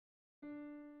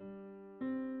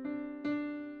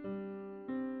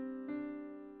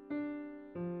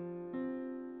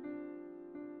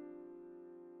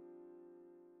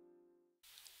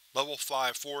Level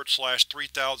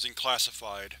 5/3000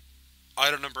 Classified.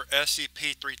 Item Number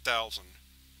SCP-3000.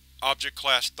 Object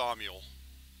Class Thaumiel.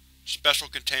 Special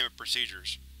Containment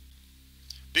Procedures.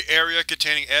 The area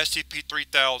containing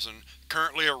SCP-3000,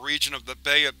 currently a region of the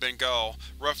Bay of Bengal,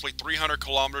 roughly 300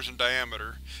 km in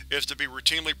diameter, is to be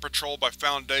routinely patrolled by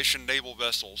Foundation naval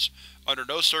vessels. Under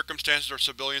no circumstances are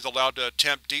civilians allowed to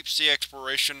attempt deep-sea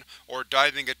exploration or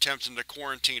diving attempts in the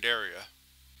quarantined area.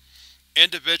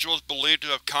 Individuals believed to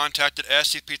have contacted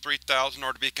SCP-3000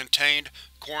 are to be contained,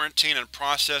 quarantined, and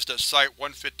processed at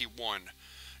Site-151.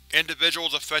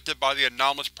 Individuals affected by the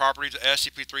anomalous properties of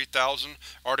SCP-3000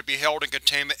 are to be held in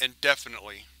containment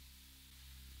indefinitely.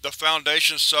 The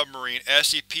Foundation's submarine,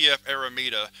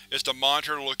 SCP-F-Aramida, is to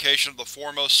monitor the location of the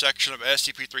foremost section of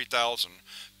SCP-3000,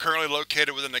 currently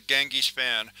located within the Genghis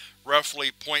Fan, roughly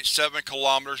 0.7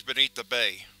 km beneath the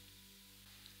bay.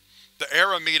 The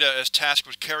Aramida is tasked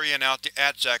with carrying out the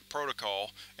ATSAC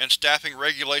protocol, and staffing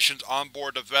regulations on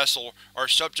board the vessel are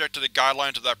subject to the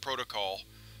guidelines of that protocol.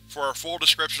 For a full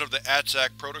description of the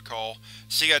ATSAC protocol,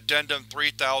 see Addendum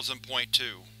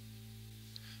 3000.2.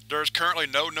 There is currently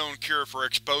no known cure for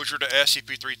exposure to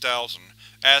SCP-3000.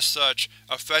 As such,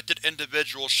 affected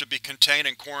individuals should be contained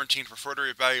and quarantined for further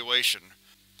evaluation.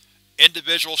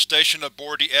 Individuals stationed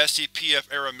aboard the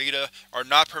SCP-F-Aramida are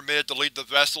not permitted to leave the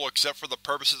vessel except for the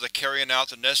purposes of carrying out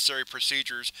the necessary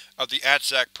procedures of the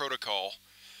ATSAC protocol.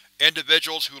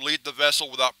 Individuals who leave the vessel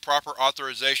without proper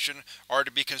authorization are to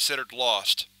be considered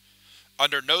lost.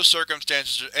 Under no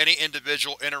circumstances should any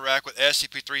individual interact with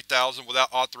SCP-3000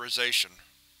 without authorization.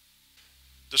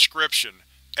 Description: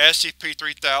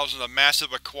 SCP-3000 is a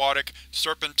massive aquatic,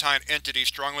 serpentine entity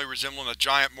strongly resembling a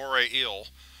giant moray eel.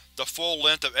 The full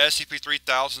length of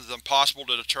SCP-3000 is impossible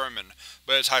to determine,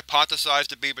 but is hypothesized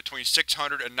to be between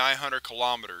 600 and 900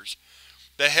 km.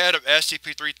 The head of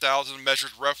SCP-3000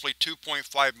 measures roughly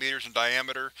 2.5 meters in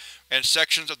diameter, and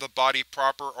sections of the body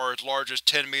proper are as large as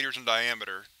 10 meters in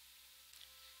diameter.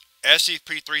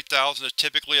 SCP-3000 is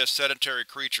typically a sedentary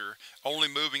creature, only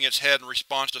moving its head in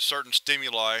response to certain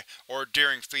stimuli or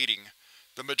during feeding.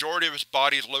 The majority of its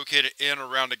body is located in and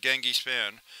around the Genghis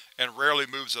Fan, and rarely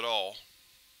moves at all.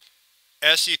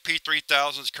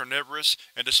 SCP-3000 is carnivorous,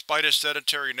 and despite its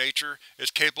sedentary nature, is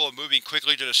capable of moving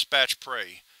quickly to dispatch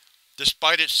prey.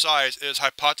 Despite its size, it is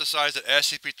hypothesized that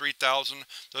SCP-3000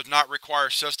 does not require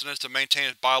sustenance to maintain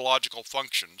its biological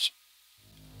functions.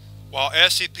 While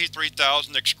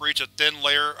SCP-3000 excretes a thin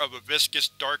layer of a viscous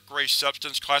dark gray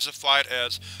substance classified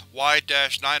as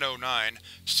Y-909,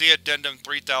 see Addendum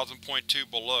 3000.2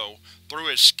 below, through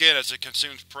its skin as it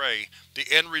consumes prey, the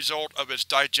end result of its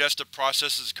digestive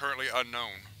process is currently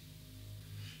unknown.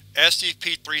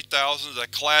 SCP-3000 is a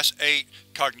Class 8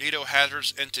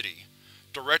 cognitohazardous entity.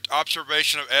 Direct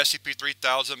observation of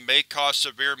SCP-3000 may cause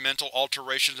severe mental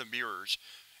alterations in viewers.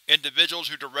 Individuals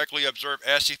who directly observe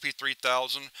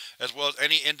SCP-3000, as well as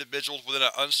any individuals within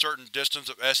an uncertain distance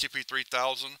of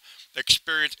SCP-3000,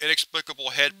 experience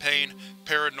inexplicable head pain,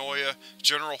 paranoia,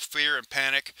 general fear and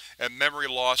panic, and memory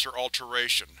loss or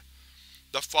alteration.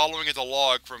 The following is a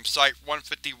log from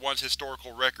Site-151's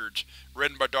historical records,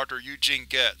 written by Dr. Eugene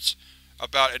Getz,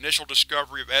 about initial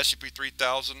discovery of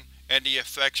SCP-3000 and the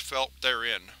effects felt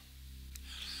therein.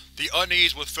 The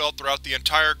unease was felt throughout the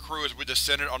entire crew as we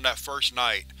descended on that first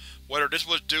night. Whether this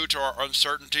was due to our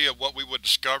uncertainty of what we would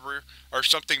discover, or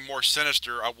something more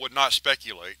sinister, I would not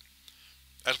speculate.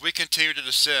 As we continued to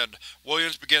descend,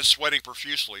 Williams began sweating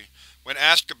profusely. When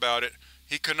asked about it,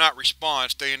 he could not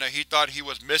respond, stating that he thought he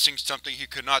was missing something he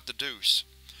could not deduce.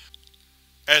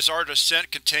 As our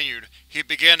descent continued, he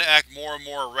began to act more and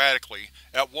more erratically,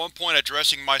 at one point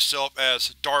addressing myself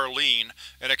as Darlene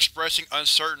and expressing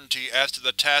uncertainty as to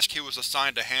the task he was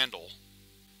assigned to handle.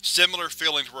 Similar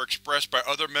feelings were expressed by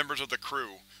other members of the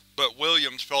crew, but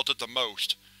Williams felt it the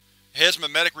most. His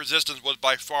mimetic resistance was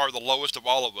by far the lowest of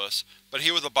all of us, but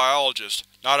he was a biologist,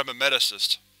 not a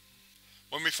mimeticist.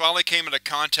 When we finally came into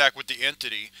contact with the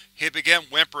entity, he began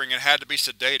whimpering and had to be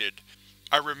sedated.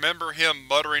 I remember him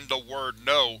muttering the word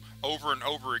 "no" over and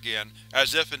over again,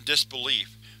 as if in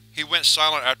disbelief. He went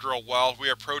silent after a while as we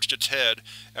approached its head,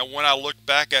 and when I looked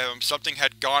back at him, something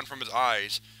had gone from his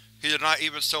eyes. He did not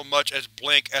even so much as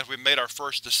blink as we made our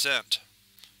first descent.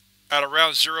 At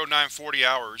around 0940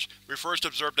 hours, we first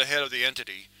observed the head of the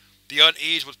entity. The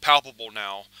unease was palpable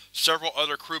now. Several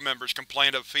other crew members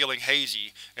complained of feeling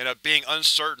hazy, and of being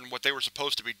uncertain what they were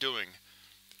supposed to be doing.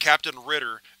 Captain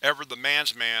Ritter, ever the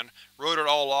man's man, wrote it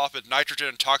all off as nitrogen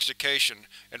intoxication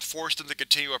and forced them to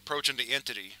continue approaching the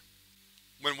entity.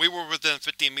 When we were within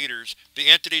 50 meters, the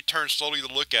entity turned slowly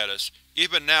to look at us.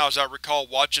 Even now, as I recall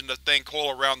watching the thing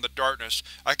coil around in the darkness,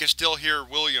 I can still hear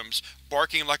Williams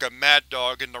barking like a mad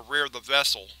dog in the rear of the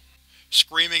vessel,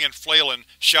 screaming and flailing,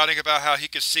 shouting about how he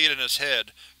could see it in his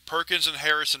head. Perkins and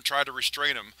Harrison tried to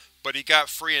restrain him, but he got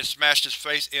free and smashed his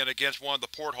face in against one of the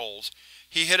portholes.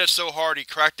 He hit it so hard he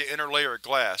cracked the inner layer of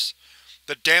glass.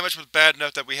 The damage was bad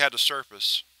enough that we had to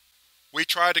surface. We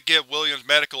tried to give Williams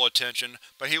medical attention,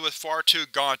 but he was far too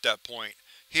gone at that point.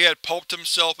 He had pulped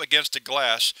himself against the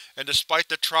glass, and despite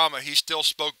the trauma he still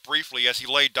spoke briefly as he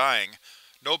lay dying.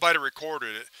 Nobody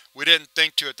recorded it. We didn't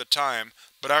think to at the time,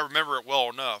 but I remember it well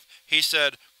enough. He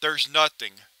said, "There's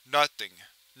nothing, nothing,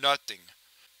 nothing."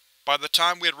 By the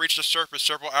time we had reached the surface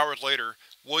several hours later,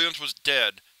 Williams was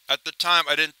dead. At the time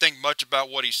I didn't think much about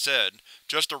what he said,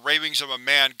 just the ravings of a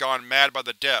man gone mad by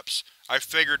the depths. I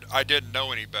figured I didn't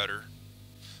know any better.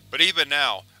 But even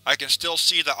now, I can still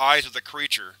see the eyes of the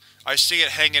creature. I see it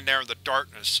hanging there in the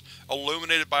darkness,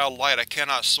 illuminated by a light I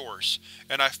cannot source,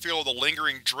 and I feel the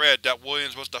lingering dread that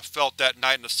Williams must have felt that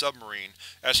night in the submarine,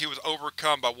 as he was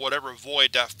overcome by whatever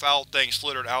void that foul thing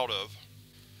slithered out of.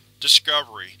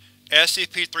 Discovery: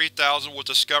 SCP-3000 was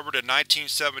discovered in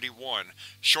 1971,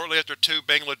 shortly after 2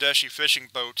 Bangladeshi fishing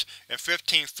boats and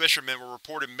 15 fishermen were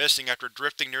reported missing after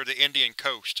drifting near the Indian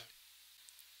coast.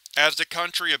 As the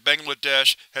country of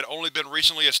Bangladesh had only been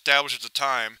recently established at the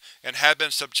time, and had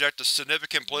been subject to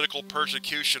significant political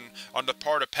persecution on the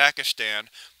part of Pakistan,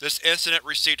 this incident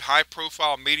received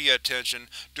high-profile media attention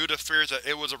due to fears that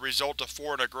it was a result of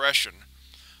foreign aggression.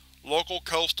 Local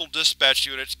coastal dispatch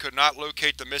units could not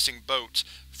locate the missing boats,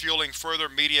 fueling further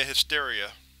media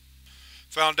hysteria.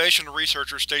 Foundation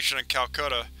researchers stationed in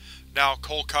Calcutta, now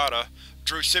Kolkata,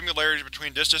 drew similarities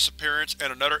between this disappearance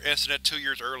and another incident 2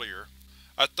 years earlier.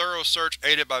 A thorough search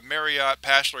aided by Marriott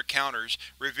Passenger counters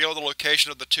revealed the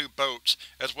location of the 2 boats,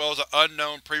 as well as an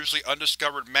unknown, previously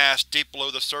undiscovered mass deep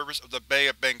below the surface of the Bay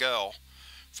of Bengal.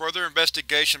 Further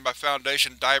investigation by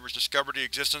Foundation divers discovered the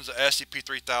existence of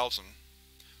SCP-3000.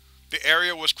 The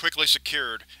area was quickly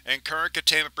secured, and current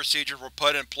containment procedures were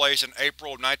put in place in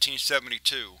April of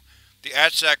 1972. The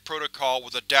ATSAC protocol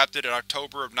was adapted in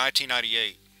October of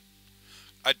 1998.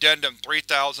 Addendum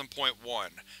 3000.1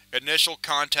 Initial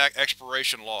Contact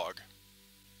Exploration Log.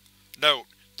 Note: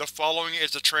 the following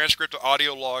is the transcript of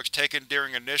audio logs taken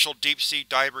during initial deep-sea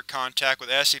diver contact with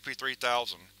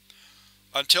SCP-3000.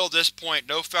 Until this point,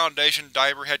 no Foundation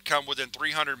diver had come within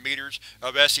 300 meters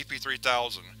of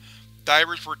SCP-3000.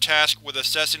 Divers were tasked with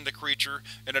assessing the creature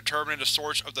and determining the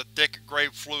source of the thick, gray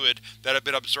fluid that had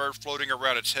been observed floating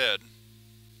around its head.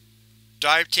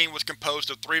 Dive team was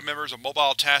composed of 3 members of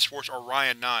Mobile Task Force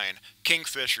Orion-9,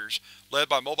 Kingfishers, led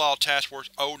by Mobile Task Force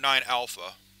 09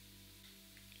 Alpha.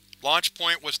 Launch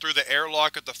point was through the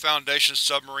airlock of the Foundation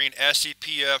submarine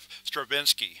SCP-F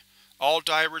Stravinsky. All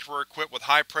divers were equipped with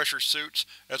high-pressure suits,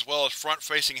 as well as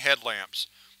front-facing headlamps.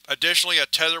 Additionally, a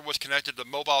tether was connected to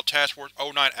Mobile Task Force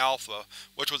 09 Alpha,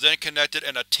 which was then connected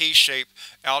in a T-shape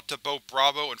out to both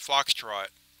Bravo and Foxtrot.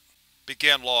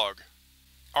 Begin log.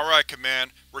 Alright,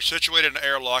 Command. We're situated in the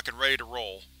airlock and ready to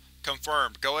roll.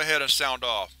 Confirmed. Go ahead and sound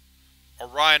off.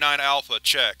 Orion 9 Alpha,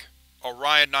 check.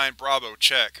 Orion 9 Bravo,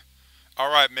 check.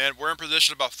 Alright, men. We're in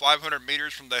position about 500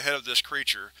 meters from the head of this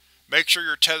creature. Make sure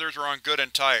your tethers are on good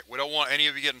and tight. We don't want any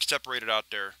of you getting separated out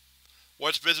there.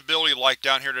 What's visibility like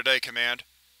down here today, Command?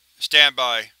 Stand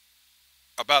by.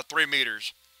 About 3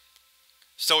 meters.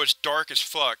 So it's dark as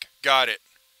fuck. Got it.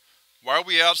 Why are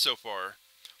we out so far?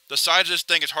 The size of this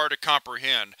thing is hard to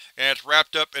comprehend, and it's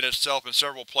wrapped up in itself in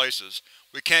several places.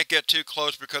 We can't get too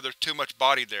close because there's too much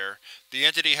body there. The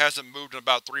entity hasn't moved in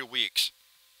about 3 weeks.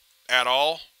 At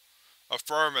all?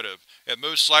 Affirmative. It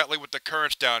moves slightly with the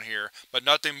currents down here, but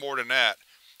nothing more than that.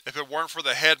 If it weren't for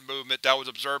the head movement that was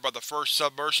observed by the first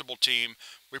submersible team,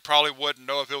 we probably wouldn't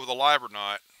know if it was alive or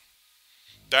not.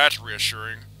 That's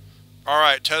reassuring.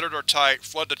 Alright, tethered or tight,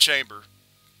 flood the chamber.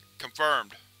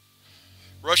 Confirmed.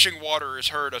 Rushing water is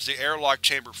heard as the airlock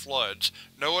chamber floods.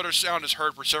 No other sound is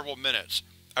heard for several minutes.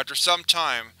 After some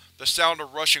time, the sound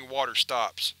of rushing water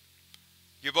stops.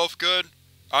 You both good?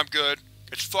 I'm good.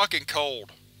 It's fucking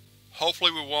cold.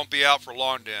 Hopefully we won't be out for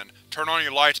long then. Turn on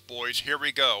your lights, boys. Here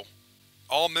we go.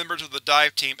 All members of the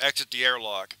dive team exit the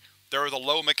airlock. There is a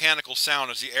low mechanical sound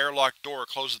as the airlock door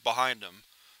closes behind them.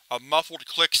 A muffled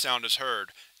click sound is heard,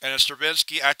 and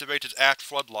Stravinsky activates its aft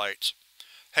floodlights.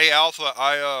 Hey Alpha,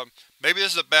 maybe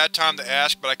this is a bad time to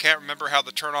ask, but I can't remember how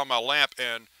to turn on my lamp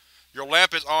and… Your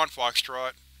lamp is on,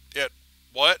 Foxtrot.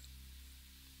 What?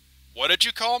 What did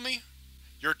you call me?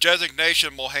 Your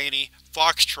designation, Mulhaney.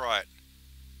 Foxtrot.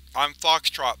 I'm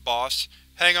Foxtrot, boss.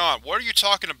 Hang on, what are you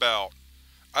talking about?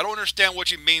 I don't understand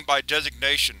what you mean by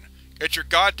designation. It's your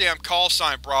goddamn call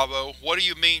sign, Bravo. What do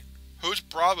you mean? Who's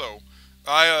Bravo?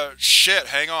 Shit,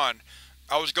 hang on.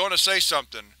 I was going to say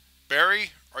something.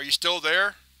 Barry, are you still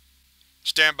there?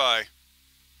 Stand by.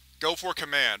 Go for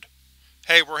command.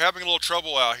 Hey, we're having a little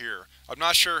trouble out here. I'm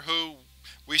not sure who…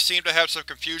 We seem to have some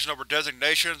confusion over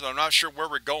designations, and I'm not sure where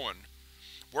we're going.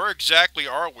 Where exactly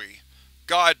are we?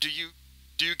 God, do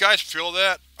you guys feel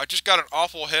that? I just got an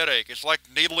awful headache. It's like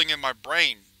needling in my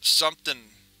brain. Something…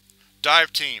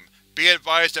 Dive Team, be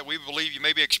advised that we believe you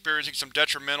may be experiencing some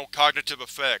detrimental cognitive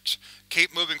effects.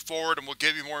 Keep moving forward and we'll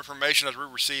give you more information as we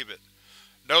receive it.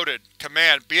 Noted.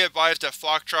 Command, be advised that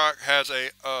Foxtrot has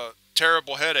a,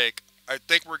 terrible headache. I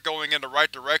think we're going in the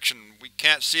right direction. We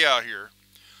can't see out here.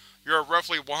 You are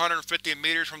roughly 150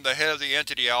 meters from the head of the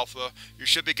entity, Alpha. You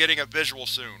should be getting a visual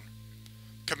soon.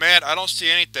 Command, I don't see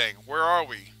anything. Where are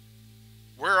we?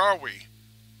 Where are we?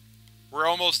 We're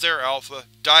almost there, Alpha.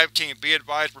 Dive Team, be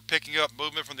advised we're picking up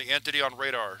movement from the entity on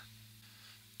radar.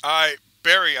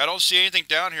 Barry, I don't see anything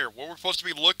down here. Where we're supposed to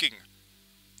be looking?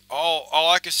 All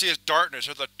I can see is darkness.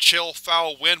 There's a chill,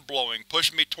 foul wind blowing,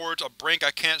 pushing me towards a brink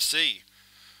I can't see.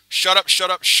 Shut up, shut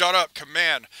up, shut up!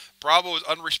 Command. Bravo is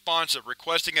unresponsive,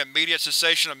 requesting immediate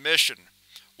cessation of mission.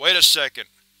 Wait a second.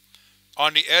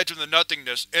 On the edge of the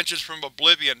nothingness, inches from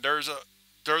oblivion, there's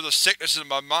a sickness in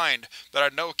my mind that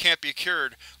I know can't be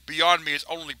cured. Beyond me is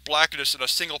only blackness and a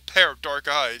single pair of dark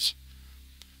eyes.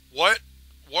 What?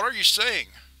 What are you saying?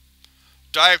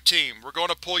 Dive Team, we're going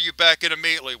to pull you back in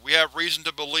immediately. We have reason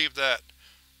to believe that.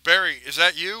 Barry, is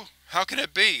that you? How can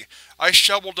it be? I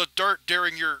shoveled the dirt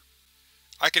during your…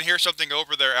 I can hear something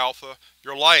over there, Alpha.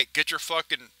 Your light, get your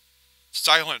fucking…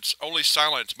 Silence, only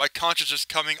silence. My conscience is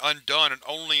coming undone and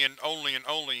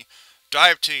only…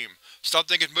 Dive Team,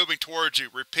 something is moving towards you.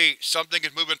 Repeat, something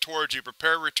is moving towards you.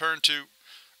 Prepare to return to…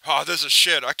 Ah, this is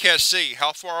shit. I can't see.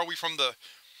 How far are we from the…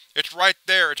 It's right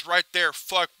there, it's right there.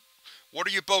 Fuck. What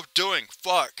are you both doing?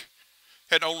 Fuck.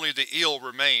 And only the eel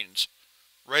remains.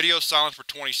 Radio silence for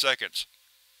 20 seconds.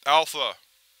 Alpha.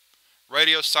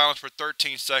 Radio silence for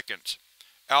 13 seconds.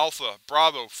 Alpha,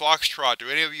 Bravo, Foxtrot, do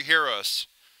any of you hear us?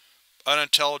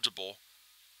 Unintelligible.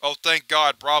 Oh, thank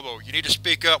God, Bravo. You need to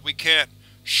speak up. We can't…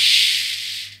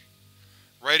 Shh.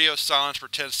 Radio silence for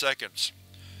 10 seconds.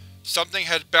 Something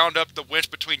has bound up the winch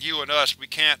between you and us. We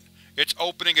can't… It's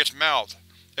opening its mouth.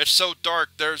 It's so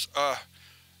dark. There's…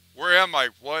 Where am I?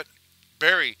 What?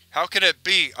 Barry, how can it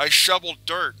be? I shoveled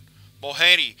dirt.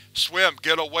 Mulhaney, swim,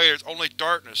 get away. There's only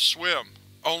darkness. Swim.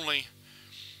 Only…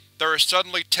 There is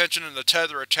suddenly tension in the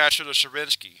tether attached to the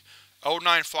Stravinsky. 09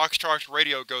 Foxtrot's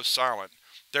radio goes silent.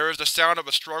 There is the sound of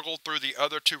a struggle through the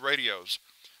other two radios.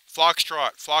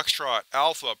 Foxtrot, Foxtrot,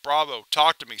 Alpha, Bravo,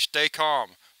 talk to me, stay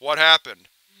calm. What happened?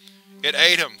 It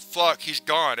ate him. Fuck, he's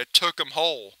gone. It took him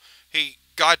whole.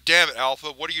 God damn it, Alpha,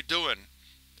 what are you doing?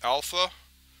 Alpha?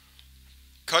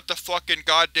 Cut the fucking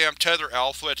goddamn tether,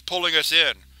 Alpha, it's pulling us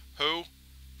in. Who?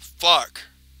 Fuck.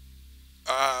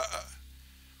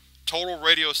 Total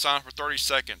radio silence for 30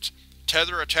 seconds.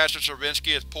 Tether attached to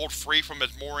Stravinsky is pulled free from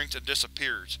its moorings and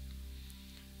disappears.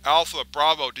 Alpha,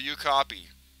 Bravo, do you copy?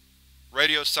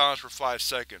 Radio silence for 5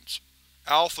 seconds.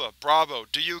 Alpha, Bravo,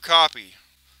 do you copy?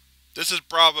 This is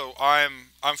Bravo.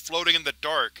 I'm floating in the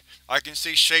dark. I can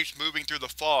see shapes moving through the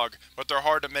fog, but they're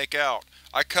hard to make out.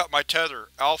 I cut my tether.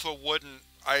 Alpha wouldn't…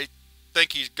 I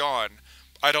think he's gone.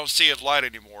 I don't see his light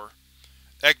anymore.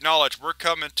 Acknowledge, we're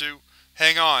coming to…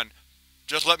 Hang on.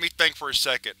 Just let me think for a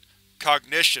second.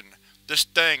 Cognition. This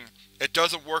thing, it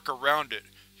doesn't work around it.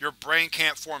 Your brain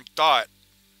can't form thought.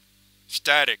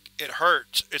 Static. It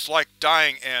hurts. It's like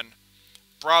dying and…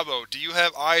 Bravo, do you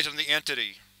have eyes on the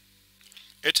entity?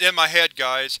 It's in my head,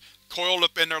 guys. Coiled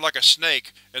up in there like a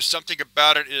snake, and something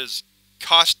about it is…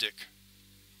 caustic.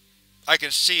 I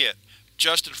can see it.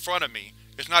 Just in front of me.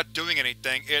 It's not doing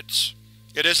anything.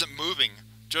 It isn't moving.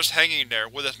 Just hanging there,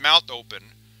 with its mouth open.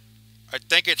 I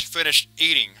think it's finished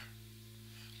eating.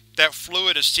 That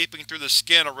fluid is seeping through the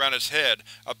skin around its head,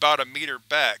 about a meter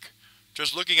back.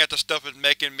 Just looking at the stuff is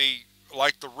making me…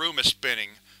 like the room is spinning.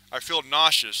 I feel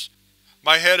nauseous.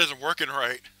 My head isn't working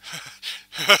right.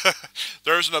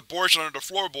 There's an abortion under the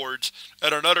floorboards,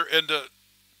 and another in the…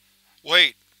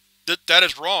 Wait. That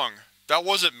is wrong. That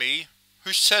wasn't me.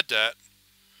 Who said that?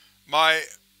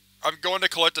 I'm going to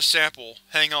collect a sample.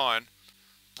 Hang on.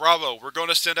 Bravo, we're going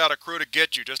to send out a crew to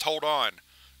get you. Just hold on.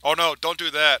 Oh no, don't do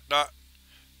that.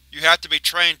 You have to be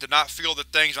trained to not feel the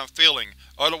things I'm feeling,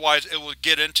 otherwise it will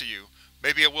get into you.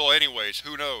 Maybe it will anyways,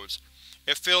 who knows.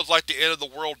 It feels like the end of the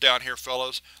world down here,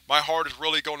 fellas. My heart is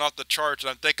really going off the charts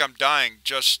and I think I'm dying.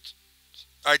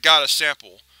 I got a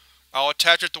sample. I'll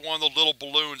attach it to one of those little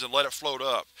balloons and let it float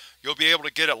up. You'll be able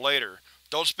to get it later.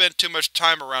 Don't spend too much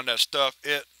time around that stuff.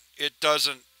 It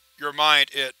doesn't… your mind,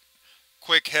 it…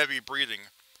 Quick, heavy breathing.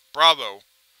 Bravo.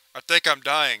 I think I'm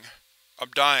dying.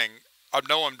 I'm dying. I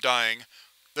know I'm dying.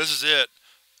 This is it.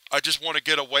 I just want to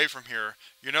get away from here.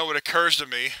 You know, it occurs to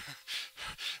me.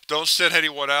 Don't send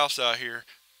anyone else out here.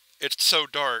 It's so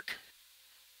dark.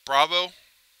 Bravo?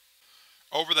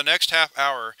 Over the next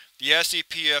half-hour, the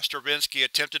SCP-F Stravinsky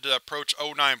attempted to approach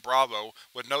O9 Bravo,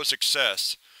 with no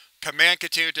success. Command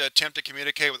continued to attempt to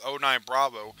communicate with O9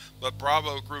 Bravo, but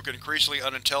Bravo grew increasingly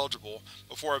unintelligible,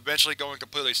 before eventually going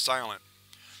completely silent.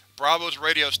 Bravo's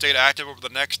radio stayed active over the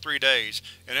next 3 days,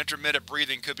 and intermittent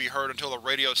breathing could be heard until the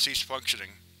radio ceased functioning.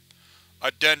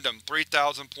 Addendum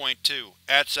 3000.2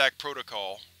 ADSAC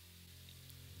Protocol.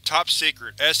 Top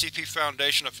Secret SCP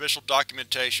Foundation Official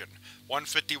Documentation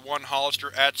 151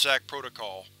 Hollister ADSAC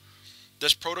Protocol.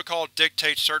 This protocol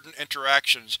dictates certain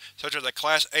interactions, such as a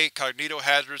Class 8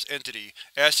 cognitohazardous entity,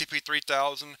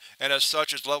 SCP-3000, and as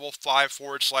such is Level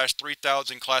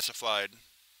 5/3000 classified.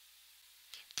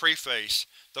 Preface.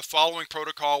 The following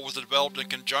protocol was developed in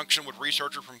conjunction with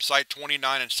researchers from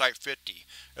Site-29 and Site-50,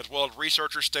 as well as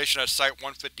researchers stationed at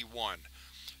Site-151.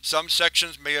 Some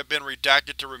sections may have been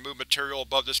redacted to remove material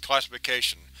above this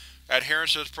classification.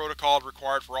 Adherence to this protocol is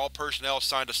required for all personnel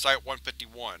assigned to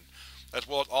Site-151, as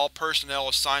well as all personnel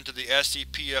assigned to the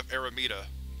SCP-F Aramida.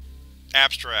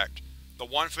 Abstract. The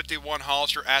 151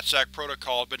 Hollister ADSAC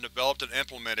protocol has been developed and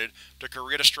implemented to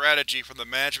create a strategy for the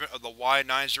management of the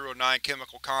Y-909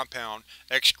 chemical compound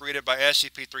excreted by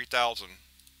SCP-3000.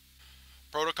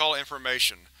 Protocol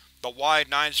Information. The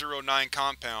Y-909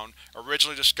 compound,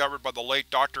 originally discovered by the late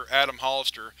Dr. Adam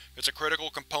Hollister, is a critical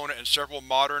component in several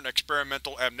modern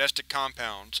experimental amnestic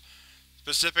compounds.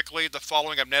 Specifically, the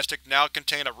following amnestic now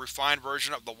contain a refined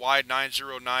version of the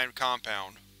Y-909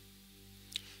 compound.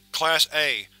 Class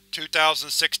A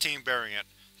 2016 variant,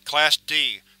 Class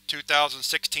D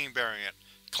 2016 variant,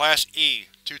 Class E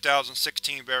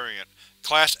 2016 variant,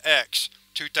 Class X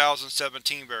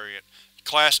 2017 variant,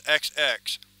 Class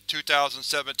XX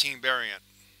 2017 variant.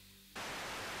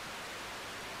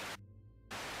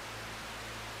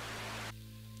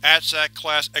 ADSAC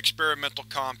Class Experimental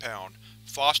Compound,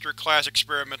 Foster Class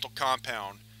Experimental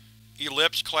Compound,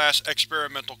 Ellipse Class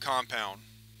Experimental Compound.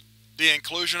 The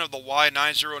inclusion of the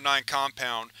Y-909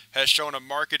 compound has shown a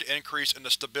marked increase in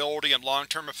the stability and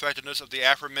long-term effectiveness of the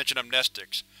aforementioned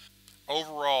amnestics.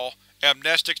 Overall,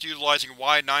 amnestics utilizing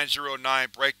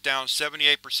Y-909 break down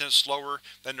 78% slower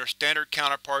than their standard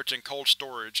counterparts in cold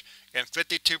storage, and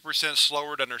 52%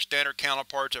 slower than their standard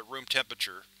counterparts at room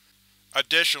temperature.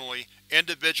 Additionally,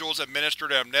 individuals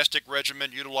administered an amnestic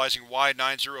regimen utilizing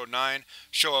Y-909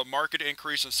 show a marked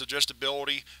increase in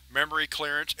suggestibility, memory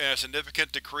clearance, and a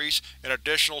significant decrease in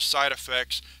additional side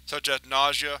effects such as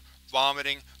nausea,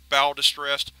 vomiting, bowel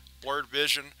distress, blurred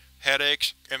vision,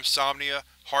 headaches, insomnia,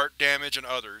 heart damage, and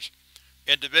others.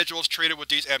 Individuals treated with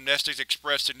these amnestics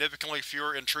express significantly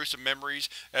fewer intrusive memories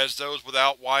as those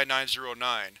without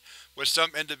Y-909, with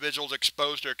some individuals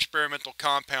exposed to experimental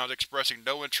compounds expressing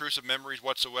no intrusive memories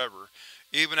whatsoever,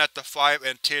 even at the 5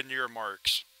 and 10-year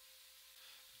marks.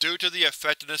 Due to the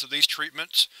effectiveness of these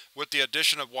treatments, with the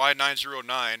addition of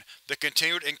Y-909, the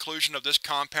continued inclusion of this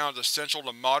compound is essential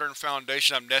to modern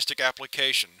Foundation amnestic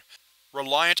application.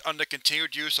 Reliance on the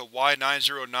continued use of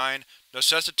Y-909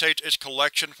 necessitates its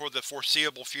collection for the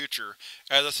foreseeable future,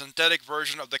 as a synthetic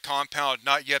version of the compound has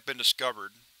not yet been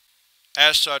discovered.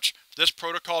 As such, this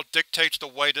protocol dictates the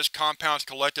way this compound is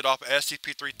collected off of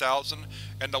SCP-3000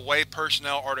 and the way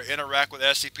personnel are to interact with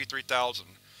SCP-3000.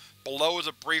 Below is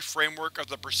a brief framework of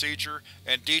the procedure,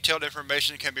 and detailed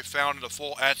information can be found in the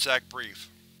full ADSAC brief.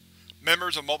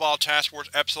 Members of Mobile Task Force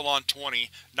Epsilon-20,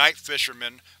 Night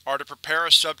Fishermen, are to prepare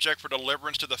a subject for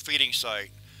deliverance to the feeding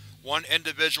site. One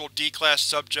individual D-Class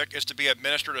subject is to be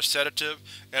administered a sedative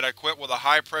and equipped with a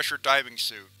high-pressure diving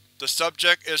suit. The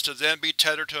subject is to then be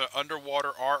tethered to an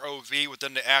underwater ROV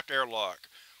within the aft airlock.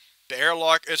 The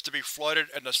airlock is to be flooded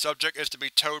and the subject is to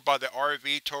be towed by the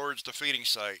ROV towards the feeding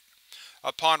site.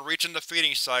 Upon reaching the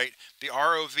feeding site, the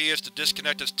ROV is to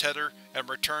disconnect its tether and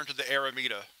return to the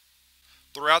Aramida.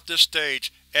 Throughout this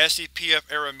stage, SCP-F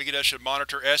Aramida should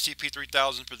monitor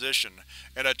SCP-3000's position,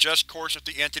 and adjust course if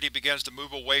the entity begins to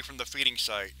move away from the feeding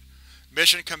site.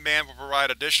 Mission Command will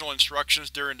provide additional instructions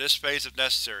during this phase if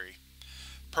necessary.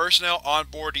 Personnel on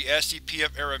board the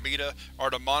SCP-F Aramida are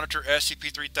to monitor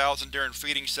SCP-3000 during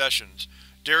feeding sessions.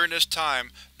 During this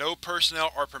time, no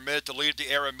personnel are permitted to leave the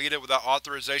Aramida without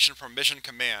authorization from Mission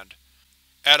Command.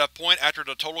 At a point after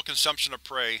the total consumption of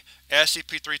prey,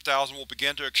 SCP-3000 will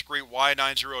begin to excrete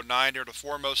Y-909 near the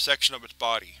foremost section of its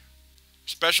body.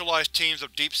 Specialized teams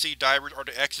of deep-sea divers are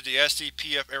to exit the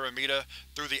SCP-F Aramida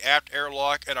through the aft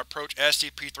airlock and approach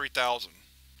SCP-3000.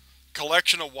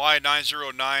 Collection of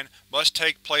Y-909 must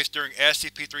take place during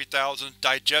SCP-3000's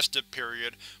digestive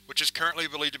period, which is currently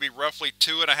believed to be roughly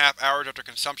 2.5 hours after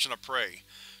consumption of prey.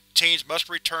 Teams must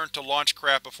return to launch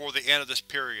craft before the end of this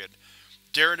period.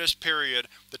 During this period,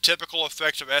 the typical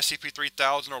effects of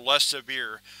SCP-3000 are less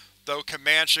severe, though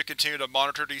Command should continue to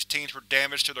monitor these teams for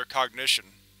damage to their cognition.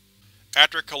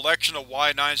 After collection of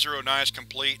Y-909 is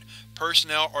complete,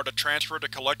 personnel are to transfer the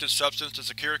collected substance to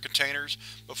secure containers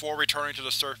before returning to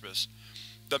the surface.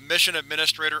 The mission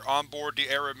administrator on board the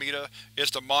Aramida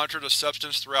is to monitor the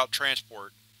substance throughout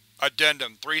transport.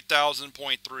 Addendum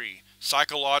 3000.3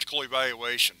 Psychological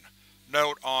Evaluation.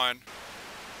 Note on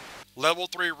Level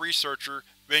 3 researcher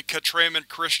Venkataraman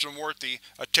Krishnamurthy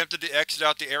attempted to exit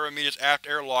out the Aramida's aft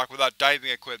airlock without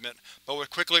diving equipment, but was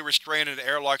quickly restrained and the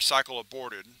airlock cycle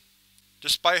aborted.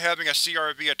 Despite having a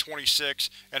CRV at 26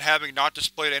 and having not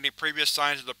displayed any previous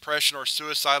signs of depression or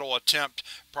suicidal attempt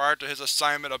prior to his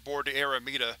assignment aboard the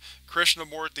Aramida,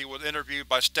 Krishnamurthy was interviewed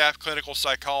by staff clinical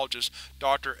psychologist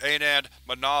Dr. Anand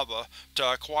Manava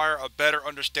to acquire a better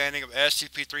understanding of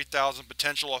SCP-3000's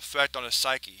potential effect on his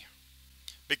psyche.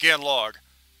 Begin log.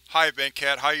 Hi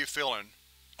Venkat, how you feeling?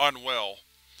 Unwell.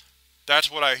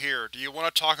 That's what I hear. Do you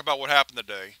want to talk about what happened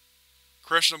today?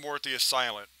 Krishnamurthy is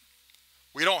silent.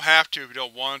 We don't have to if you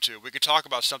don't want to. We can talk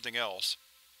about something else.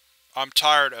 I'm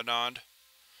tired, Anand.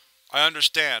 I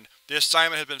understand. The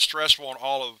assignment has been stressful on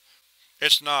all of…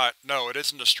 It's not. No, it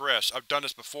isn't a stress. I've done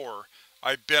this before.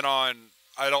 I've been on…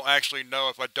 I don't actually know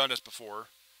if I've done this before.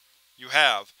 You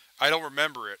have. I don't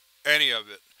remember it. Any of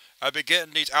it. I've been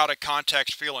getting these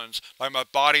out-of-context feelings, like my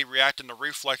body reacting to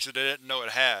reflexes it didn't know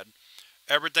it had.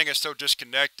 Everything is so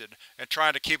disconnected, and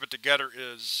trying to keep it together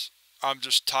is… I'm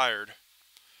just tired.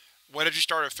 When did you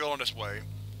start feeling this way?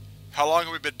 How long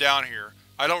have we been down here?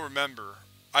 I don't remember.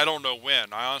 I don't know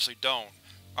when. I honestly don't.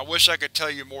 I wish I could tell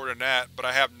you more than that, but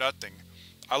I have nothing.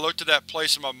 I looked at that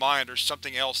place in my mind, there's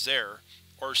something else there.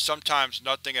 Or sometimes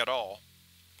nothing at all.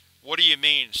 What do you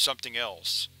mean, something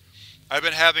else? I've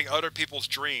been having other people's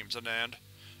dreams, Anand.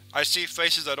 I see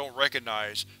faces I don't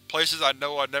recognize, places I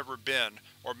know I've never been,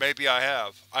 or maybe I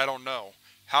have. I don't know.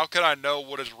 How can I know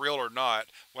what is real or not,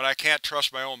 when I can't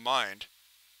trust my own mind?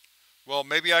 Well,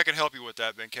 maybe I can help you with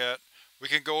that, Venkat. We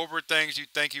can go over things you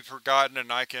think you've forgotten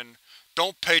and I can…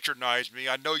 Don't patronize me,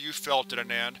 I know you felt it,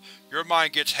 Anand. Your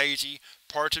mind gets hazy,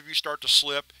 parts of you start to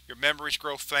slip, your memories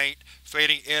grow faint,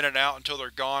 fading in and out until they're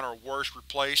gone or worse,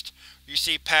 replaced. You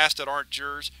see pasts that aren't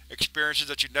yours, experiences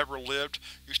that you never lived,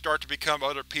 you start to become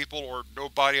other people or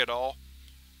nobody at all.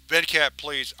 Venkat,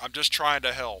 please, I'm just trying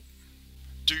to help.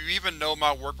 Do you even know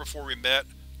my work before we met?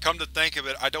 Come to think of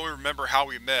it, I don't even remember how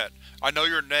we met. I know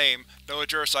your name, know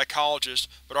that you're a psychologist,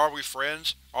 but are we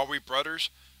friends? Are we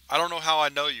brothers? I don't know how I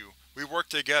know you. We work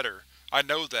together. I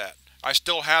know that. I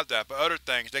still have that, but other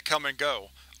things, they come and go.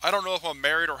 I don't know if I'm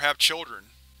married or have children.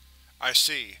 I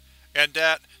see. And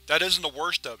that isn't the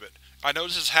worst of it. I know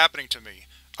this is happening to me.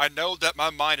 I know that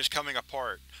my mind is coming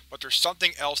apart, but there's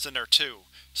something else in there too.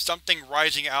 Something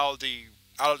rising out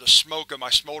of the smoke of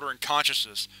my smoldering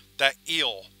consciousness. That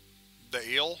eel. The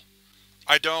eel?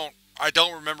 I don't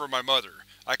remember my mother.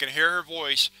 I can hear her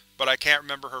voice, but I can't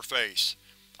remember her face.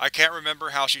 I can't remember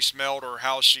how she smelled or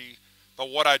how she… But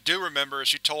what I do remember is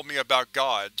she told me about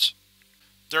gods.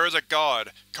 There is a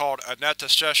god called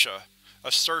Anantashesha,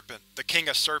 a serpent, the king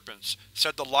of serpents,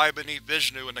 said to lie beneath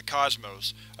Vishnu in the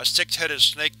cosmos, a six-headed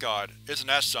snake god. Isn't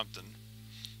that something?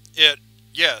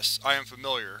 Yes, I am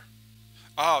familiar.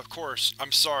 Ah, of course,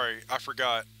 I'm sorry, I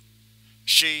forgot.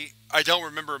 I don't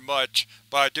remember much,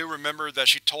 but I do remember that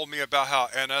she told me about how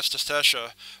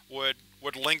Anantashesha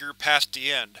would linger past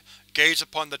the end, gaze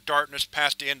upon the darkness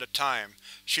past the end of time.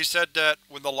 She said that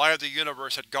when the light of the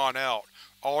universe had gone out,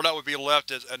 all that would be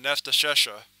left is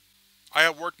Anantashesha. I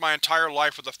have worked my entire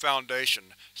life for the Foundation,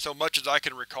 so much as I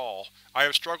can recall. I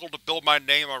have struggled to build my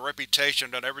name and reputation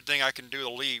and done everything I can do to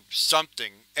leave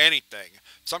something, anything,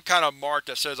 some kind of mark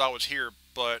that says I was here,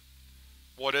 but…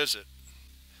 what is it?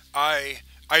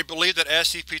 I believe that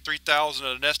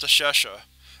SCP-3000 Anantashesha.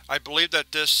 I believe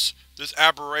that this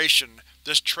aberration,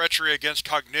 this treachery against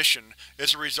cognition,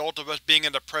 is the result of us being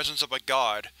in the presence of a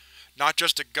god. Not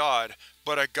just a god,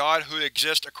 but a god who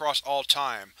exists across all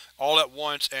time, all at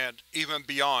once and even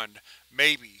beyond.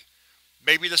 Maybe.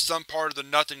 Maybe there's some part of the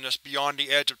nothingness beyond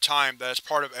the edge of time that is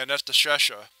part of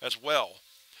Anantashesha as well.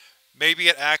 Maybe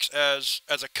it acts as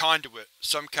a conduit,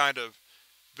 some kind of…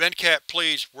 Venkat,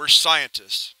 please, we're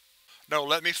scientists. No,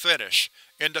 let me finish.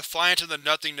 In defiance of the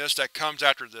nothingness that comes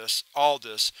after this, all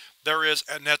this, there is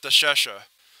Anantashesha.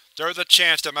 There is a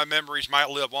chance that my memories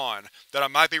might live on, that I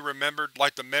might be remembered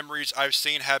like the memories I've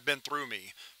seen have been through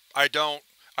me. I don't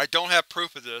have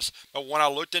proof of this, but when I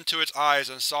looked into its eyes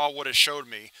and saw what it showed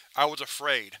me, I was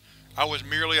afraid. I was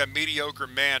merely a mediocre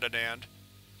man, Anand.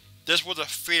 This was a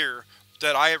fear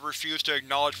that I have refused to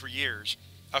acknowledge for years.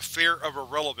 A fear of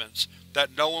irrelevance,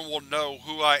 that no one will know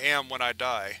who I am when I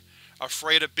die.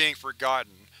 Afraid of being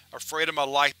forgotten. Afraid of my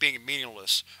life being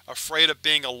meaningless. Afraid of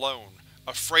being alone.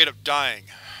 Afraid of dying.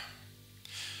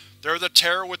 There is a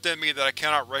terror within me that I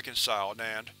cannot reconcile,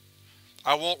 Anand.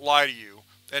 I won't lie to you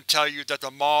and tell you that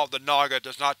the Maw of the Naga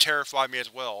does not terrify me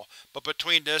as well, but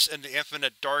between this and the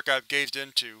infinite dark I have gazed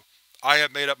into, I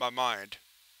have made up my mind.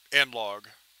 End log.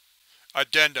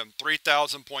 Addendum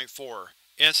 3000.4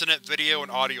 Incident Video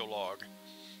and Audio Log.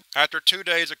 After 2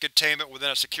 days of containment within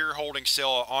a secure holding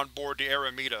cell on board the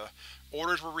Aramita,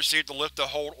 orders were received to lift the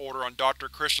hold order on Dr.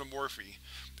 Krishnamurthy,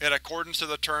 in accordance to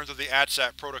the terms of the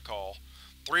ATSAT protocol.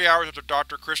 3 hours after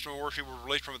Dr. Krishnamurthy was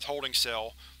released from his holding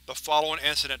cell, the following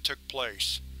incident took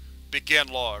place. Begin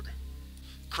log.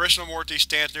 Krishnamurthy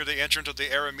stands near the entrance of the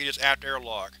Aramita's aft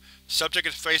airlock. Subject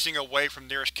is facing away from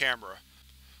nearest camera.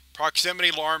 Proximity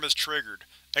alarm is triggered.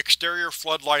 Exterior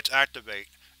floodlights activate.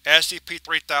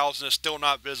 SCP-3000 is still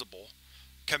not visible.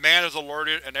 Command is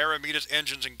alerted and Aramita's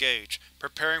engines engage,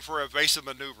 preparing for evasive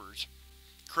maneuvers.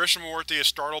 Krishnamurthy is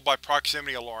startled by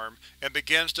proximity alarm and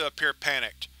begins to appear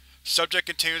panicked. Subject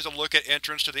continues to look at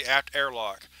entrance to the aft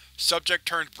airlock. Subject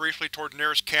turns briefly toward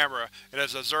nearest camera and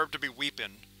is observed to be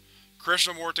weeping.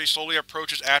 Krishnamurthy slowly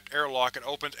approaches aft airlock and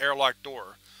opens airlock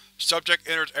door. Subject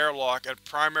enters airlock and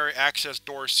primary access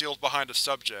door seals behind the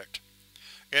subject.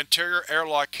 Interior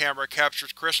airlock camera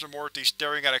captures Krishnamurthy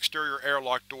staring at exterior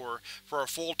airlock door for a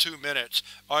full 2 minutes,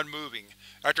 unmoving.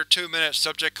 After 2 minutes,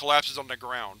 subject collapses on the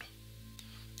ground.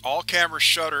 All cameras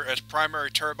shutter as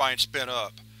primary turbines spin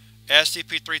up.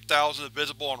 SCP-3000 is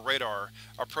visible on radar,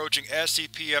 approaching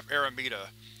SCP-F Aramita.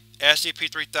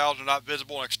 SCP-3000 not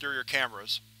visible in exterior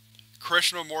cameras.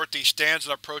 Krishnamurthy stands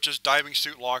and approaches diving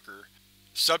suit locker.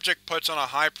 Subject puts on a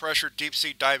high-pressure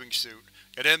deep-sea diving suit,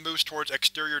 and then moves towards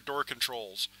exterior door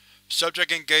controls. Subject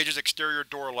engages exterior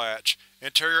door latch.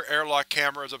 Interior airlock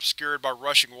camera is obscured by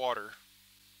rushing water.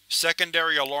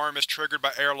 Secondary alarm is triggered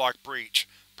by airlock breach.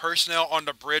 Personnel on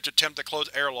the bridge attempt to close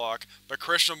airlock, but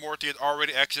Krishnamurthy has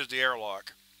already exited the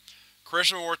airlock.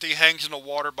 Krishnamurthy hangs in the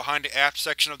water behind the aft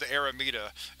section of the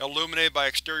Aramita, illuminated by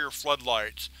exterior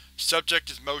floodlights. Subject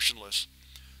is motionless.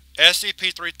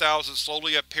 SCP-3000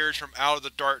 slowly appears from out of the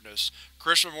darkness.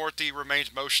 Krishnamurthy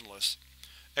remains motionless.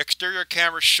 Exterior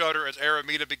cameras shudder as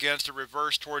Aramita begins to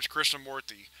reverse towards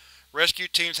Krishnamurthy. Rescue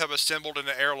teams have assembled in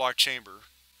the airlock chamber.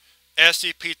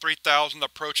 SCP-3000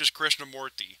 approaches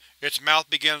Krishnamurthy. Its mouth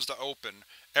begins to open.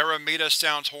 Aramita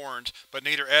sounds horns, but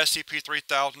neither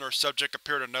SCP-3000 nor subject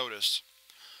appear to notice.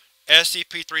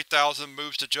 SCP-3000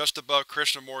 moves to just above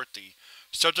Krishnamurthy.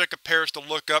 Subject appears to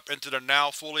look up into the now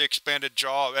fully expanded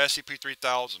jaw of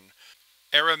SCP-3000.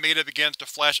 Aramita begins to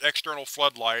flash external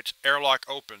floodlights. Airlock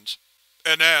opens.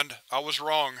 Anand, I was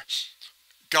wrong.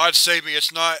 God save me,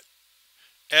 it's not…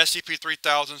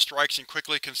 SCP-3000 strikes and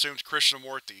quickly consumes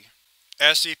Krishnamurthy.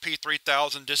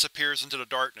 SCP-3000 disappears into the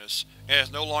darkness, and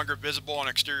is no longer visible on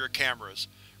exterior cameras.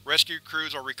 Rescue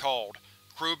crews are recalled.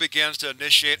 Crew begins to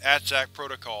initiate ATSAC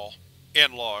protocol.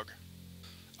 End log.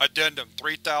 Addendum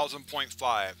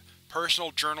 3000.5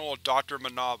 Personal Journal of Dr.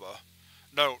 Manava.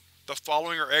 Note: the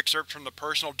following are excerpts from the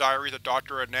personal diaries of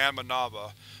Dr. Anand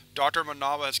Manava. Dr.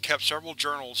 Manava has kept several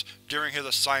journals during his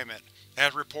assignment, and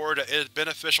has reported that it is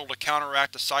beneficial to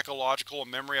counteract the psychological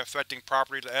and memory-affecting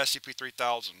properties of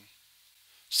SCP-3000.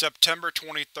 September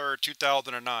 23,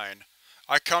 2009.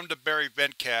 I come to bury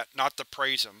Venkat, not to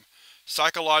praise him.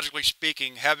 Psychologically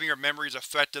speaking, having your memories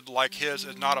affected like his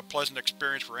is not a pleasant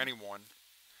experience for anyone.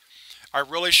 I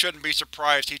really shouldn't be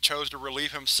surprised he chose to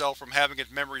relieve himself from having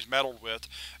his memories meddled with.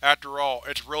 After all,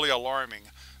 it's really alarming.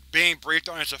 Being briefed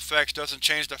on its effects doesn't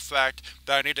change the fact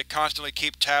that I need to constantly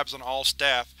keep tabs on all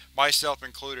staff, myself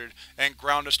included, and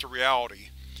ground this to reality.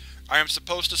 I am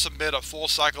supposed to submit a full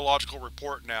psychological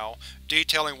report now,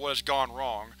 detailing what has gone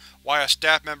wrong, why a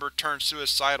staff member turned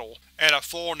suicidal, and a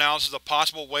full analysis of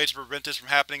possible ways to prevent this from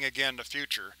happening again in the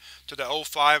future, to the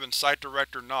O5 and Site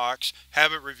Director Knox,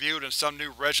 have it reviewed in some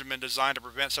new regimen designed to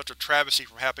prevent such a travesty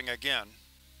from happening again.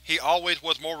 He always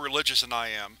was more religious than I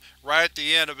am. Right at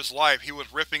the end of his life he was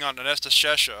riffing on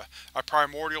Anantashesha, a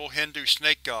primordial Hindu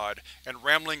snake god, and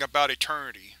rambling about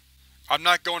eternity. I'm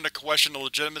not going to question the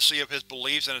legitimacy of his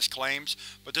beliefs and his claims,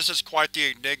 but this is quite the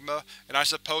enigma, and I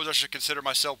suppose I should consider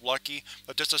myself lucky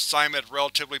that this assignment is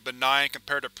relatively benign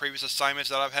compared to previous assignments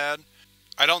that I've had.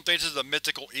 I don't think this is a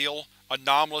mythical eel,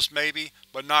 anomalous maybe,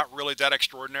 but not really that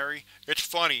extraordinary. It's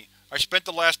funny, I spent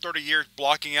the last 30 years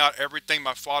blocking out everything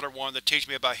my father wanted to teach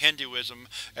me about Hinduism,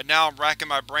 and now I'm racking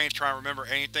my brains trying to remember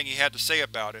anything he had to say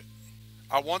about it.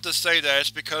 I want to say that it's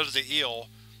because of the eel,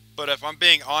 but if I'm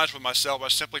being honest with myself, I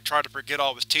simply tried to forget all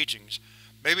of his teachings.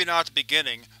 Maybe not at the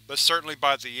beginning, but certainly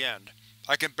by the end.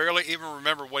 I can barely even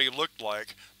remember what he looked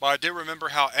like, but I did remember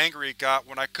how angry he got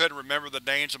when I couldn't remember the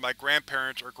names of my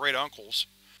grandparents or great-uncles.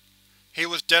 He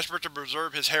was desperate to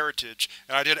preserve his heritage,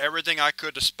 and I did everything I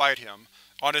could to spite him.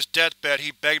 On his deathbed,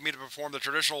 he begged me to perform the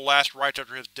traditional last rites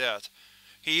after his death.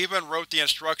 He even wrote the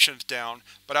instructions down,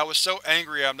 but I was so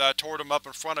angry at him that I tore them up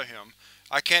in front of him.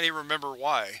 I can't even remember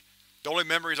why. The only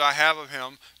memories I have of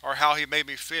him are how he made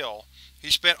me feel. He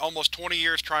spent almost 20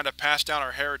 years trying to pass down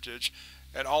our heritage,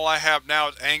 and all I have now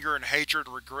is anger and hatred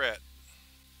and regret.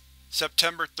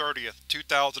 September 30th,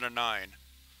 2009.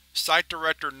 Site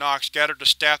Director Knox gathered the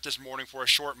staff this morning for a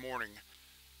short morning.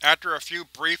 After a few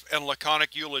brief and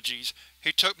laconic eulogies,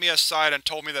 he took me aside and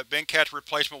told me that Venkat's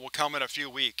replacement will come in a few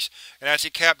weeks, and as he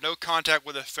kept no contact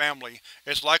with his family,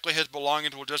 it's likely his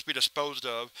belongings will just be disposed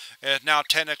of, and is now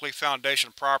technically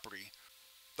Foundation property.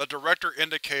 The Director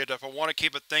indicated that if I want to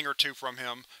keep a thing or two from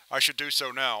him, I should do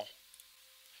so now.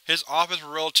 His office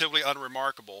was relatively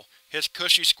unremarkable. His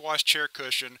cushy squash chair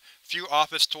cushion, few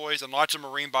office toys, and lots of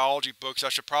marine biology books I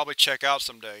should probably check out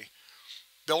someday.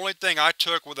 The only thing I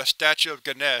took was a statue of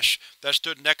Ganesh that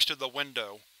stood next to the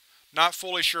window. Not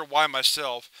fully sure why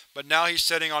myself, but now he's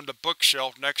sitting on the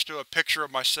bookshelf next to a picture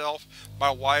of myself,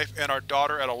 my wife, and our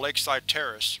daughter at a lakeside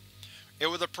terrace. It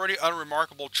was a pretty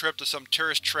unremarkable trip to some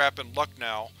tourist trap in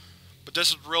Lucknow, but this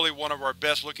is really one of our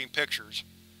best looking pictures.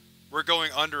 We're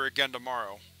going under again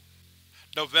tomorrow.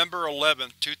 November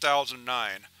 11th,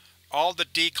 2009. All of the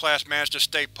D-Class managed to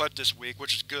stay put this week,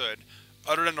 which is good.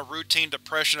 Other than the routine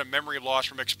depression and memory loss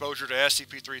from exposure to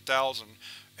SCP-3000,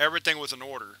 everything was in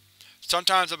order.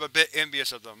 Sometimes I'm a bit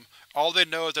envious of them. All they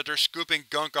know is that they're scooping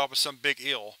gunk off of some big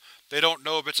eel. They don't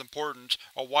know of its importance,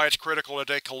 or why it's critical that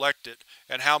they collect it,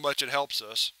 and how much it helps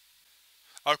us.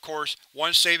 Of course,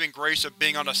 one saving grace of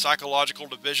being on the Psychological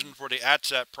Division for the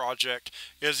ATSAT project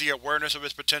is the awareness of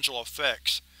its potential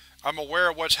effects. I'm aware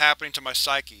of what's happening to my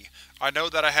psyche. I know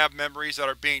that I have memories that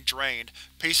are being drained,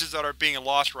 pieces that are being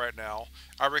lost right now.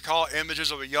 I recall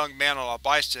images of a young man on a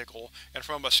bicycle, and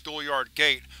from a schoolyard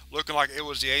gate, looking like it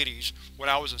was the '80s, when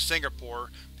I was in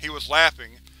Singapore. He was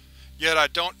laughing. Yet I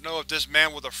don't know if this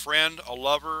man was a friend, a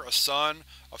lover, a son,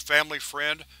 a family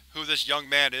friend, who this young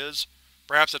man is.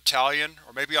 Perhaps Italian,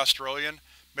 or maybe Australian.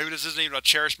 Maybe this isn't even a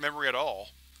cherished memory at all.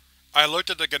 I looked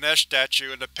at the Ganesh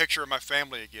statue and the picture of my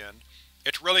family again.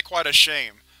 It's really quite a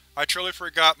shame. I truly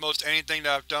forgot most anything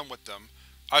that I've done with them.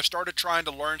 I've started trying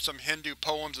to learn some Hindu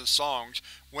poems and songs,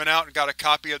 went out and got a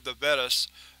copy of the Vedas,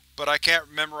 but I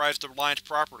can't memorize the lines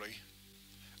properly.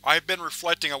 I've been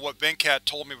reflecting on what Venkat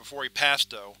told me before he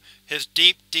passed though, his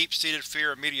deep, deep-seated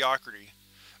fear of mediocrity.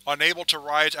 Unable to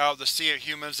rise out of the sea of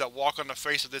humans that walk on the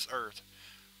face of this earth.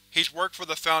 He's worked for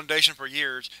the Foundation for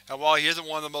years, and while he isn't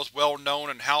one of the most well-known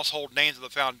and household names of the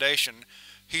Foundation,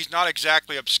 he's not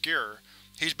exactly obscure.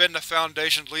 He's been the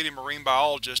Foundation's leading marine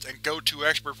biologist and go-to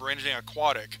expert for anything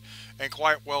aquatic, and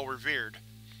quite well revered.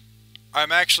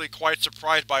 I'm actually quite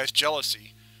surprised by his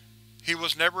jealousy. He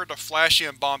was never the flashy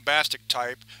and bombastic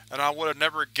type, and I would have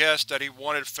never guessed that he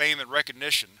wanted fame and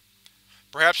recognition.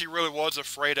 Perhaps he really was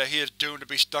afraid that he is doomed to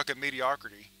be stuck in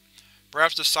mediocrity.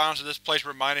 Perhaps the silence of this place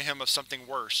reminded him of something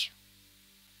worse.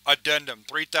 Addendum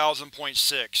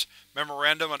 3000.6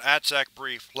 Memorandum on ATSAC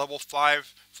Brief Level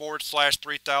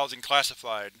 5/3000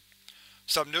 Classified.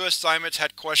 Some new assignments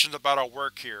had questions about our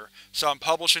work here, so I'm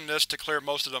publishing this to clear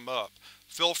most of them up.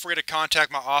 Feel free to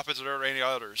contact my office if there are any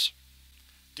others.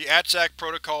 The ATSAC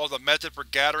protocol is a method for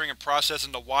gathering and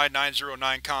processing the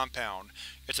Y-909 compound.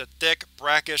 It's a thick,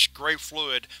 brackish, gray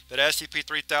fluid that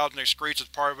SCP-3000 excretes as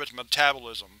part of its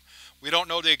metabolism. We don't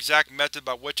know the exact method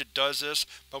by which it does this,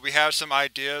 but we have some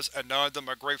ideas, and none of them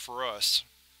are great for us.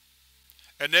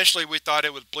 Initially we thought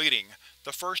it was bleeding.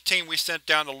 The first team we sent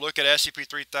down to look at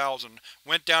SCP-3000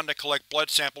 went down to collect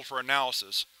blood samples for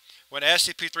analysis. When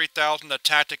SCP-3000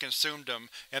 attacked and consumed them,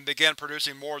 and began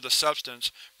producing more of the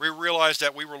substance, we realized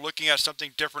that we were looking at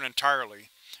something different entirely.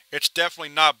 It's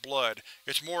definitely not blood.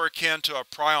 It's more akin to a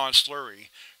prion slurry.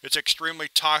 It's extremely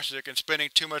toxic, and spending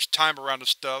too much time around the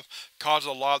stuff causes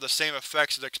a lot of the same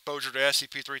effects as exposure to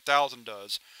SCP-3000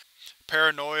 does.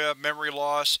 Paranoia, memory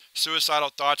loss, suicidal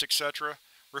thoughts, etc.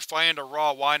 Refining the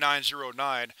raw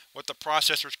Y-909, what the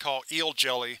processors call eel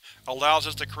jelly, allows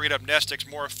us to create amnestics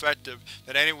more effective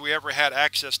than any we ever had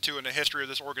access to in the history of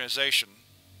this organization.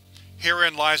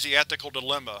 Herein lies the ethical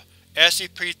dilemma.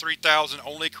 SCP-3000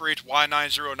 only creates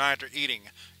Y909 after eating,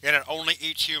 and it only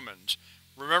eats humans.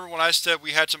 Remember when I said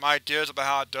we had some ideas about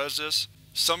how it does this?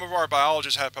 Some of our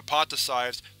biologists have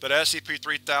hypothesized that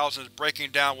SCP-3000 is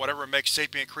breaking down whatever makes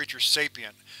sapient creatures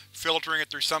sapient, filtering it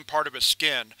through some part of its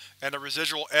skin, and the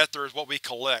residual ether is what we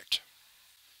collect.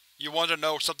 You want to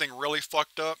know something really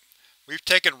fucked up? We've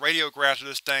taken radiographs of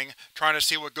this thing, trying to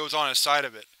see what goes on inside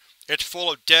of it. It's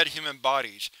full of dead human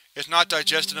bodies. It's not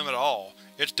digesting them at all.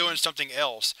 It's doing something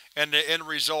else, and the end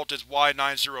result is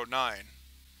Y909.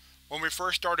 When we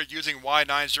first started using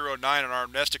Y909 in our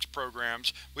amnestics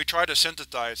programs, we tried to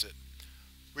synthesize it.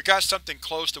 We got something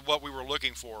close to what we were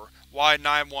looking for,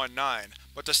 Y919,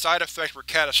 but the side effects were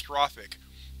catastrophic.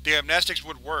 The amnestics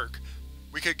would work.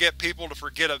 We could get people to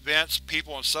forget events,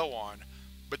 people, and so on.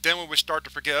 But then we would start to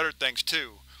forget other things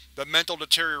too. The mental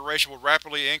deterioration would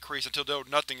rapidly increase until there was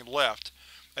nothing left,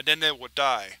 and then they would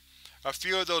die. A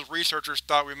few of those researchers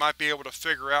thought we might be able to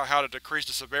figure out how to decrease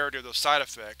the severity of those side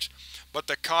effects, but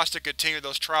the cost to continue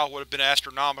those trials would have been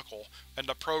astronomical, and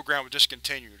the program was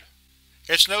discontinued.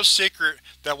 It's no secret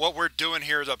that what we're doing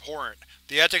here is abhorrent.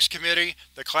 The Ethics Committee,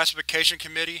 the Classification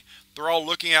Committee, they're all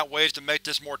looking at ways to make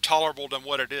this more tolerable than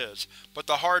what it is. But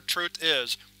the hard truth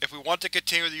is, if we want to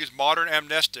continue to use modern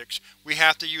amnestics, we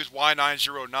have to use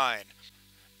Y909.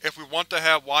 If we want to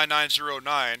have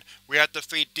Y909, we have to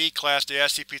feed D-Class to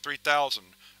SCP-3000.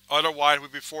 Otherwise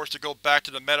we'd be forced to go back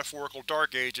to the metaphorical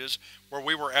Dark Ages, where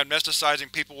we were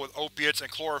amnesticizing people with opiates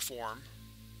and chloroform.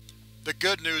 The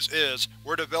good news is,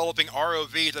 we're developing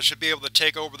ROVs that should be able to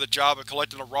take over the job of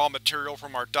collecting the raw material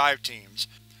from our dive teams.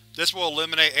 This will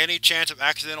eliminate any chance of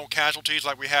accidental casualties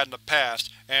like we had in the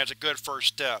past, and it's a good first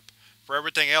step. For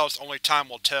everything else, only time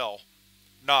will tell.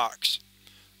 Knox.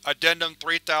 Addendum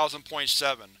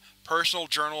 3000.7 Personal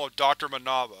Journal of Dr.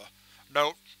 Manava.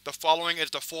 Note: the following is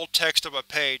the full text of a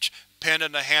page penned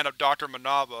in the hand of Dr.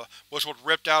 Manava, which was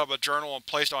ripped out of a journal and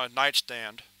placed on his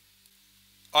nightstand.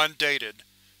 Undated.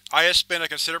 I have spent a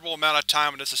considerable amount of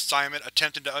time in this assignment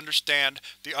attempting to understand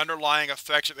the underlying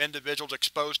effects of individuals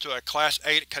exposed to a Class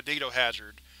 8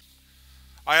 cognitohazard.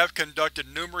 I have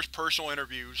conducted numerous personal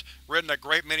interviews, written a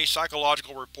great many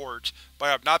psychological reports, but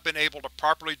I have not been able to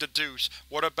properly deduce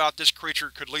what about this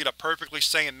creature could lead a perfectly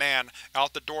sane man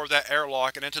out the door of that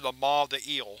airlock and into the maw of the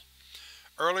eel.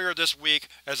 Earlier this week,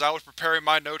 as I was preparing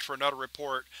my notes for another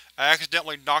report, I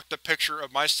accidentally knocked the picture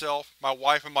of myself, my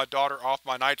wife, and my daughter off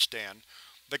my nightstand.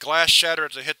 The glass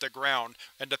shattered as it hit the ground,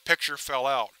 and the picture fell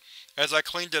out. As I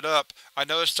cleaned it up, I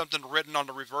noticed something written on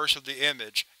the reverse of the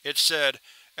image. It said,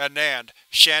 Anand,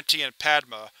 Shanti, and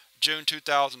Padma, June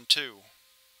 2002.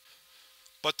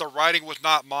 But the writing was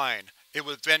not mine. It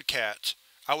was Venkat's.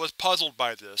 I was puzzled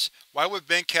by this. Why would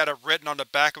Venkat have written on the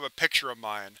back of a picture of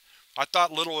mine? I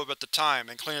thought little of it at the time,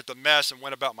 and cleaned up the mess and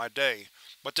went about my day.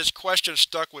 But this question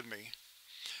stuck with me.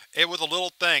 It was a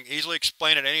little thing, easily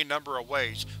explained in any number of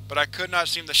ways, but I could not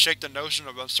seem to shake the notion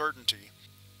of uncertainty.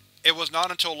 It was not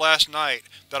until last night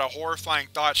that a horrifying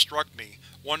thought struck me,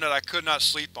 one that I could not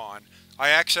sleep on. I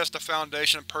accessed the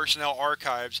Foundation personnel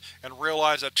archives and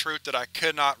realized a truth that I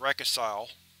could not reconcile.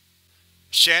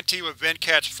 Shanti was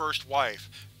Venkat's first wife.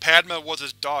 Padma was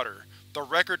his daughter. The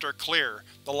records are clear.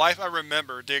 The life I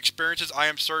remember, the experiences I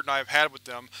am certain I have had with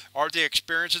them, are the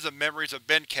experiences and memories of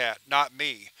Venkat, not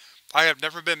me. I have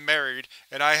never been married,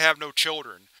 and I have no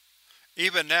children.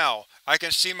 Even now, I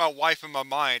can see my wife in my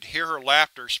mind, hear her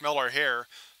laughter, smell her hair,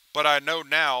 but I know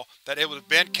now that it was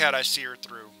Venkat I see her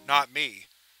through, not me.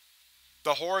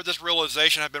 The horror of this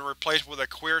realization has been replaced with a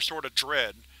queer sort of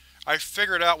dread. I've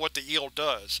figured out what the eel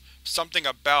does. Something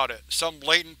about it, some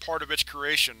latent part of its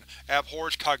creation,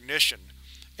 abhors cognition.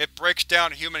 It breaks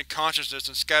down human consciousness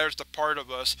and scatters the part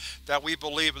of us that we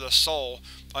believe is a soul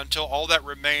until all that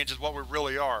remains is what we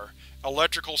really are,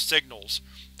 electrical signals,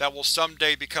 that will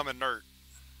someday become inert.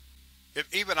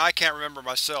 If even I can't remember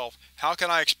myself, how can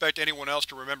I expect anyone else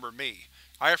to remember me?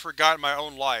 I have forgotten my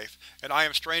own life, and I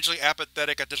am strangely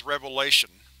apathetic at this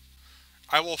revelation.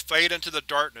 I will fade into the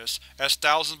darkness, as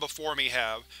thousands before me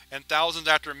have, and thousands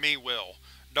after me will.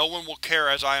 No one will care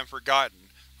as I am forgotten.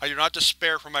 I do not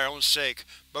despair for my own sake,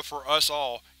 but for us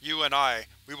all, you and I,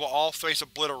 we will all face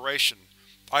obliteration.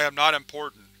 I am not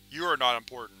important. You are not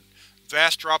important.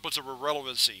 Vast droplets of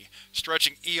irrelevancy,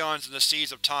 stretching eons in the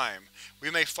seas of time. We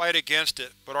may fight against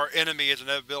it, but our enemy is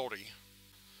inevitability.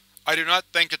 I do not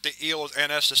think that the eel is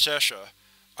Anantashesha.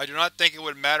 I do not think it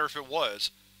would matter if it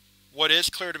was. What is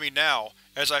clear to me now,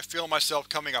 as I feel myself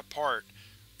coming apart,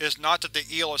 is not that the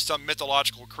eel is some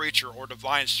mythological creature or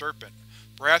divine serpent.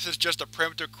 Perhaps it's just a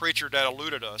primitive creature that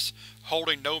eluded us,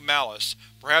 holding no malice.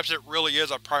 Perhaps it really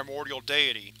is a primordial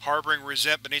deity, harboring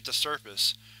resent beneath the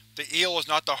surface. The eel is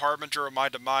not the harbinger of my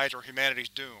demise or humanity's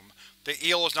doom. The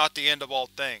eel is not the end of all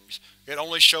things. It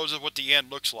only shows us what the end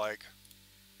looks like.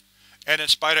 And in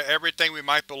spite of everything we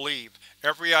might believe,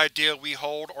 every idea we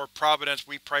hold or providence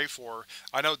we pray for,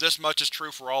 I know this much is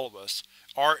true for all of us.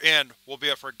 Our end will be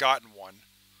a forgotten one.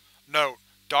 Note: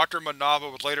 Dr.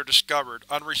 Manava was later discovered,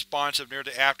 unresponsive near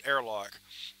the aft airlock.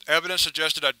 Evidence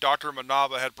suggested that Dr.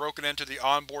 Manava had broken into the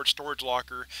onboard storage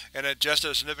locker and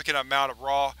ingested a significant amount of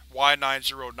raw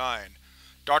Y909.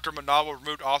 Dr. Manava was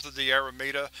moved off of the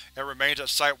Aramida and remains at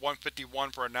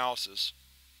Site-151 for analysis.